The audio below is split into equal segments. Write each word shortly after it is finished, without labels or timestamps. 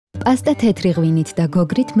პასტა თეთრი ღვინით და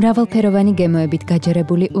გოგრით მრავალფეროვანი გემოებით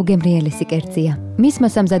გაჯერებული უგემრიელესი კერძია. მის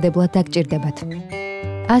მოსამზადებლად დაგჭირდებათ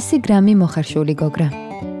 100 გრამი მოხარშული გოგრა,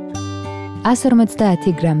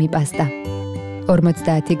 150 გრამი პასტა,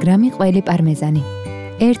 50 გრამი ყველი პარმეზანი,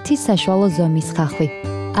 1 საშუალო ზომის ხახვი,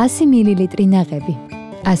 100 მილილიტრი ნაღები,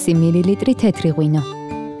 100 მილილიტრი თეთრი ღვინო,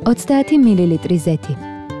 30 მილილიტრი ზეთი,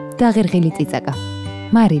 დაღერღილი წიწაკა,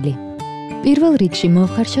 მარილი. პირველ რიგში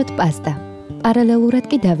მოვხარშოთ პასტა. პარალელურად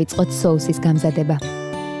კი დავიწყოთ соуსის გამზადება.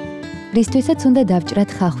 რისთვისაც უნდა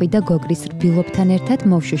დავჭრათ ხახვი და გოგრის რბილობთან ერთად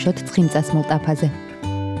მოვშუშოთ ცხიმწასმულ ტაფაზე.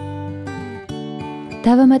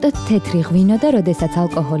 დავამატოთ თეთრი ღვინო და როდესაც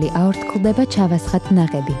ალკოჰოლი აორთქლდება, ჩავასხათ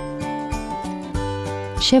ნაღები.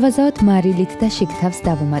 შევაზავოთ მარილით და შიგ-თავს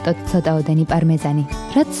დავუმატოთ ცოტაოდენი პარმეზანი,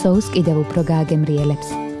 რაც соуს კიდევ უფრო გააგემრიელებს.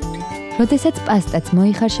 როდესაც პასტაც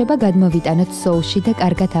მოიხარშება, გადმოვიტანოთ соуსში და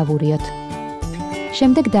კარგად ავურიოთ.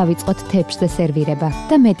 შემდეგ დავიწყოთ თეფშზე სერვირება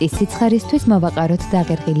და მეტი სიცხარისთვის მოვაყაროთ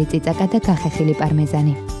დაღერღილი წიწაკა და გახეხილი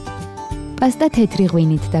პარმეზანი. პასტა თეთრი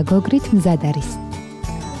ღვინით და გოგრით მზად არის.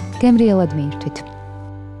 გემრიელად მიირთვით.